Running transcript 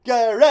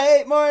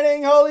Great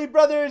morning, holy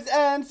brothers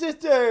and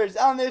sisters!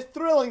 On this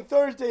thrilling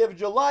Thursday of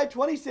July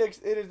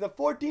 26th, it is the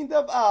 14th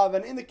of Av,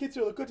 and in the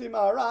Kitzur Likutei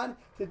Moharan,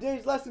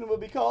 today's lesson will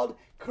be called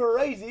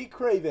Crazy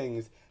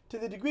Cravings. To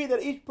the degree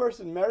that each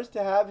person merits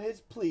to have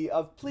his plea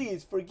of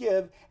please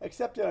forgive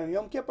accepted on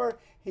Yom Kippur,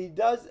 he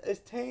does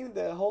attain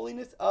the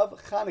holiness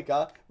of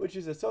Chanukah, which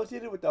is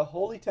associated with the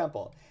Holy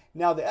Temple.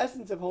 Now, the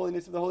essence of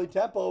holiness of the Holy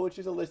Temple, which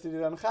is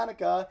elicited on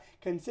Chanukah,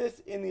 consists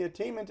in the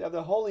attainment of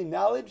the holy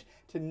knowledge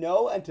to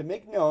know and to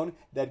make known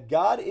that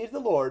God is the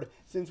Lord,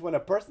 since when a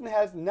person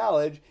has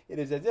knowledge, it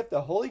is as if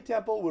the Holy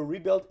Temple were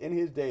rebuilt in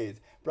his days.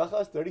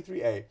 Brachas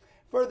 33a.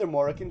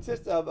 Furthermore, it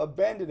consists of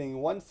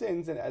abandoning one's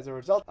sins and as a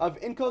result of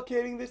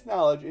inculcating this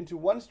knowledge into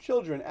one's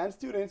children and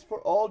students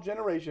for all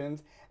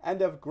generations,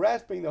 and of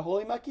grasping the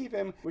holy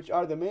makifim, which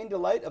are the main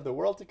delight of the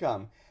world to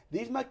come.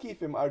 These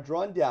makifim are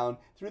drawn down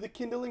through the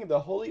kindling of the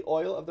holy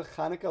oil of the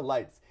Chanukah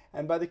lights,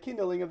 and by the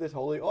kindling of this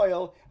holy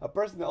oil, a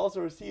person also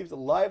receives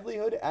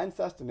livelihood and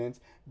sustenance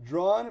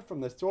drawn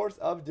from the source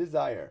of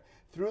desire.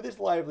 Through this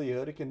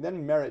livelihood, it can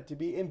then merit to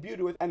be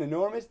imbued with an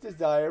enormous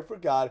desire for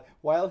God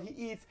while he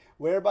eats,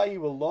 whereby he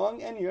will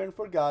long and yearn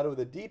for God with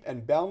a deep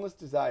and boundless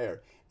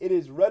desire. It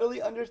is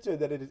readily understood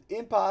that it is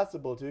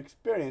impossible to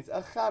experience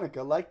a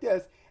Chanukah like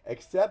this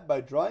except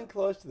by drawing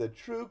close to the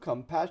true,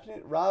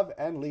 compassionate Rav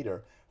and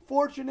leader.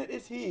 Fortunate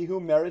is he who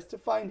merits to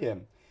find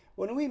him.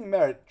 When we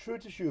merit true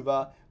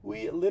teshuvah,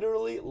 we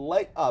literally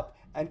light up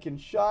and can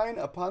shine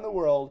upon the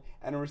world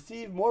and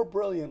receive more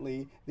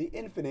brilliantly the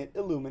infinite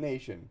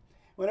illumination.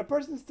 When a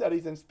person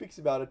studies and speaks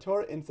about a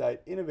Torah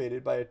insight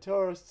innovated by a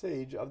Torah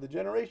sage of the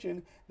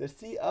generation, the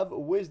sea of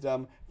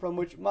wisdom from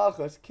which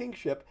Malchus,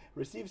 kingship,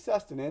 receives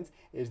sustenance,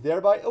 is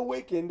thereby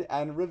awakened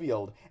and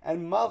revealed,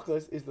 and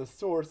Malchus is the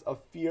source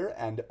of fear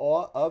and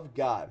awe of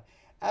God.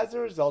 As a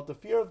result, the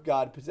fear of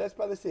God possessed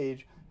by the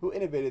sage who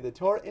innovated the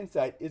Torah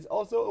insight is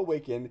also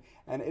awakened,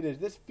 and it is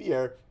this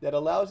fear that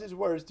allows his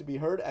words to be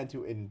heard and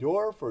to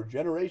endure for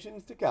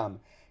generations to come.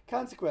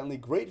 Consequently,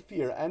 great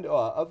fear and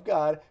awe of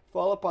God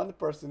fall upon the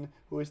person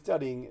who is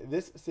studying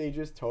this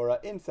sage's Torah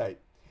insight.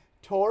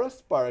 Torah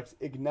sparks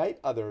ignite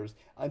others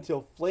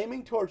until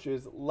flaming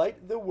torches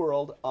light the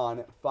world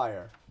on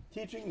fire.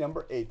 Teaching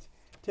number 8.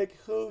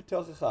 Tikhu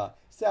tochacha,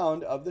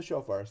 sound of the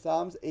shofar.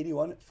 Psalms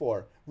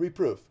 81:4.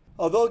 Reproof.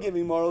 Although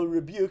giving moral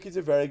rebuke is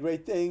a very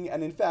great thing,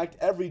 and in fact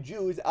every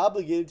Jew is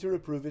obligated to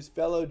reprove his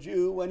fellow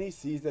Jew when he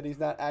sees that he's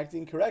not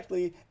acting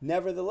correctly,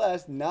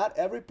 nevertheless, not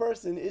every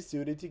person is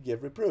suited to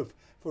give reproof.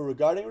 For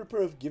regarding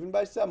reproof given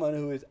by someone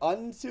who is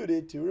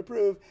unsuited to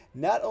reprove,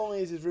 not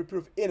only is his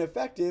reproof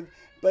ineffective,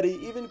 but he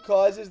even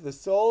causes the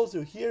souls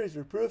who hear his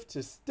reproof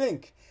to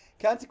stink.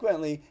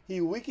 Consequently,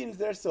 he weakens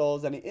their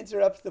souls and he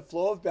interrupts the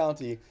flow of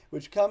bounty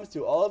which comes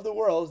to all of the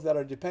worlds that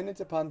are dependent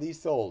upon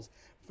these souls.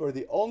 For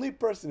the only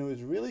person who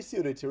is really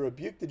suited to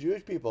rebuke the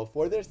Jewish people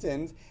for their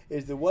sins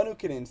is the one who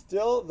can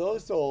instill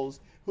those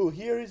souls who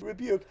hear his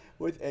rebuke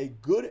with a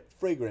good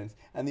fragrance,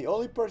 and the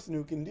only person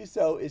who can do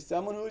so is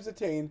someone who has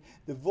attained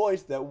the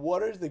voice that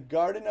waters the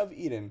Garden of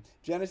Eden,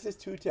 Genesis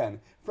 2:10,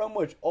 from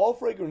which all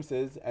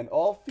fragrances and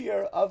all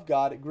fear of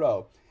God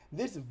grow.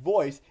 This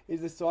voice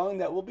is the song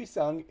that will be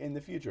sung in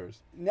the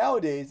futures.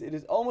 Nowadays, it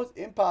is almost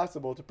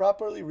impossible to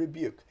properly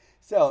rebuke.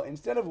 So,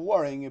 instead of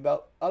worrying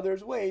about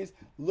others' ways,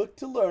 look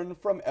to learn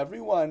from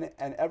everyone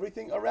and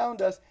everything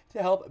around us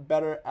to help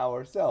better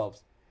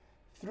ourselves.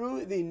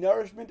 Through the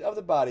nourishment of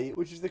the body,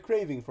 which is the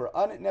craving for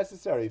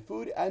unnecessary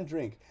food and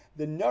drink,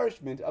 the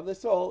nourishment of the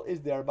soul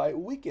is thereby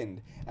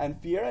weakened, and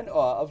fear and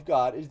awe of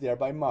God is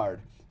thereby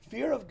marred.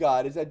 Fear of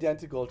God is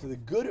identical to the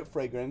good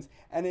fragrance,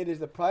 and it is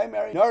the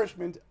primary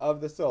nourishment of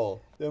the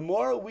soul. The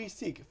more we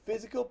seek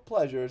physical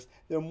pleasures,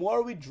 the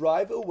more we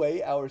drive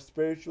away our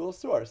spiritual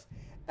source.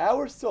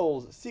 Our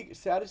souls seek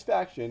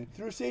satisfaction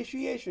through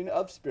satiation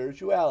of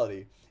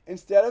spirituality.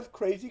 Instead of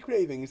crazy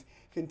cravings,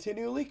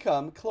 continually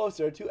come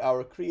closer to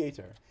our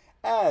Creator.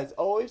 As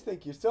always,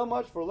 thank you so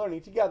much for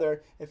learning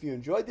together. If you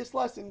enjoyed this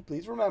lesson,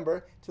 please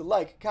remember to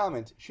like,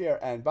 comment,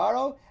 share, and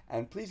borrow.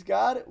 And please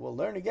God, we'll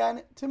learn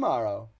again tomorrow.